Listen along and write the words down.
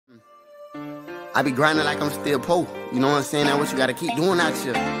I be grinding like I'm still poor. You know what I'm saying? That's what you gotta keep doing out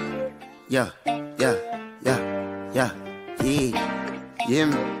here. Yeah. Yeah, me.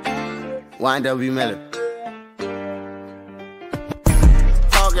 YW Miller.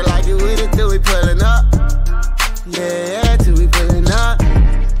 Talking like you with it till we pulling up. Yeah, till we pulling up.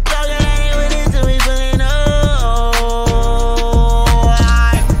 Talking like you with it till we pulling up.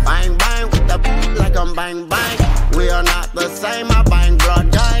 Bang, bang, with the like I'm bang, bang. We are not the same, I bang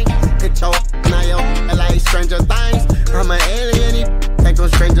broad gang. Hit your now yo like Stranger Things. I'm an alien, think on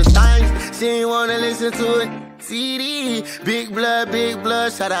Stranger Things. She ain't wanna listen to it. CD, big blood,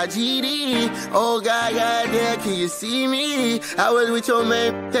 shout out GD. Oh God, goddamn, can you see me? I was with your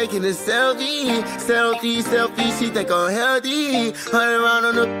man taking a selfie. She think I'm healthy. 100 round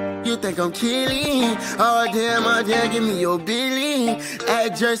on the, you think I'm killing. Oh damn, give me your Billy.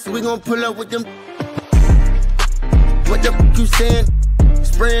 Address, we gon' pull up with them. What the f you saying?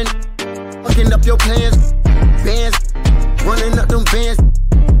 Spraying, fucking up your plans. Bands, running up them bands.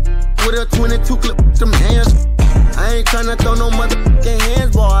 With a 22 clip, them hands. I ain't tryna throw no motherfucking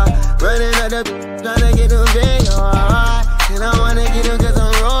hands, boy. Running up the tryna get them big, alright. And I wanna get them cause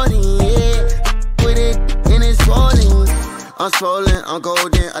I'm rolling, yeah. With it, and it's rolling. I'm swollen, I'm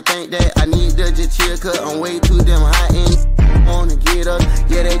golden. I think that I need to just chill cause I'm way too damn hot and wanna get us.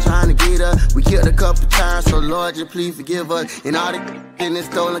 Yeah, they tryna get us. We killed a couple times, so Lord, just please forgive us. And all the in this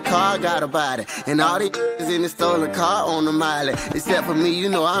stolen car got a body. And all the is in this stolen car on the miley. Except for me, you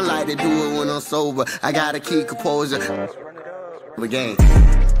know I like to do it when I'm sober. I gotta keep composure. The game.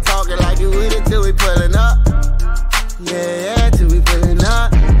 Talking like you with it till we pulling up. Yeah, till we pulling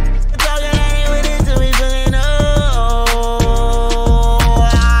up. Talking like you with it till we pulling up.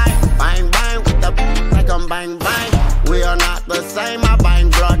 Bang, bang, with the like I'm bang, bang. We are not the same, I bang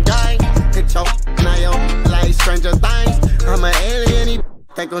broad gang. Hit your now yo like Stranger Things. I'm an alien,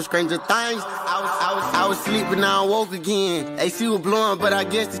 think on Stranger Things. I was sleeping, now I woke again. AC was blowing, but I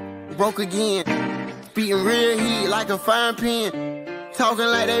guess it broke again. Beating real heat like a frying pan. Talking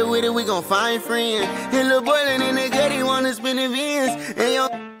like they with it, we gon' find friends. And little boy in the gut, he wanna spin the V's. And yo,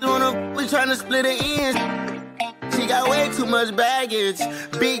 we tryna split the ends. She got way too much baggage.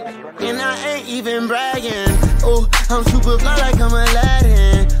 Big, and I ain't even bragging. Oh, I'm super fly like I'm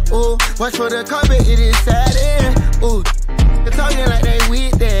Aladdin. Oh, watch for the carpet, it is satin. Oh, they're talking like they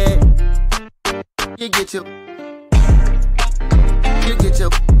with that. You get your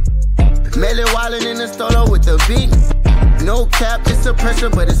Melly wildin' in the stolo with the beat. No cap, it's a pressure,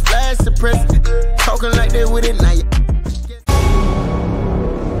 but it's flash suppressed. Talking like they with it, now you